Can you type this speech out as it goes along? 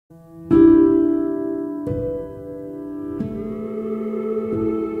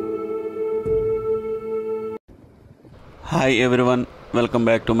Hi everyone, welcome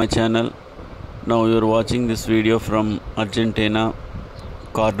back to my channel. Now you are watching this video from Argentina,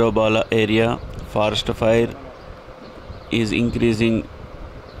 Cordoba area. Forest fire is increasing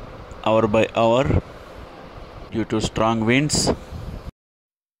hour by hour due to strong winds.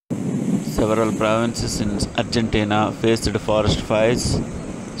 Several provinces in Argentina faced forest fires.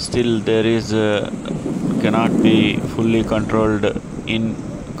 Still there is cannot be fully controlled in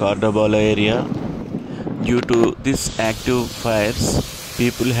Cordoba area. Due to these active fires,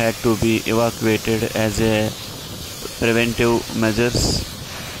 people had to be evacuated as a preventive measures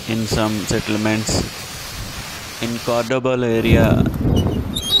in some settlements. In Cordoba area,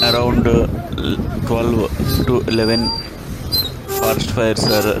 around 12 to 11 forest fires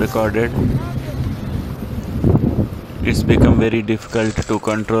are recorded. It's become very difficult to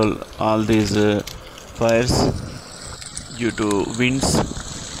control all these fires due to winds.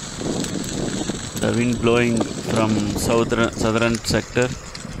 The wind blowing from southern sector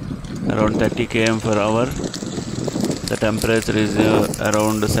around 30 km per hour. The temperature is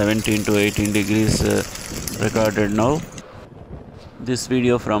around 17 to 18 degrees recorded now. This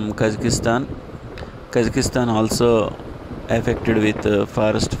video from Kazakhstan. Kazakhstan also affected with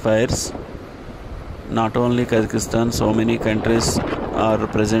forest fires. Not only Kazakhstan, so many countries are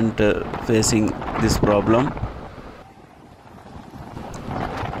present facing this problem.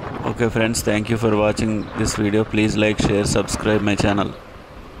 Okay friends, thank you for watching this video. Please like, share, subscribe my channel.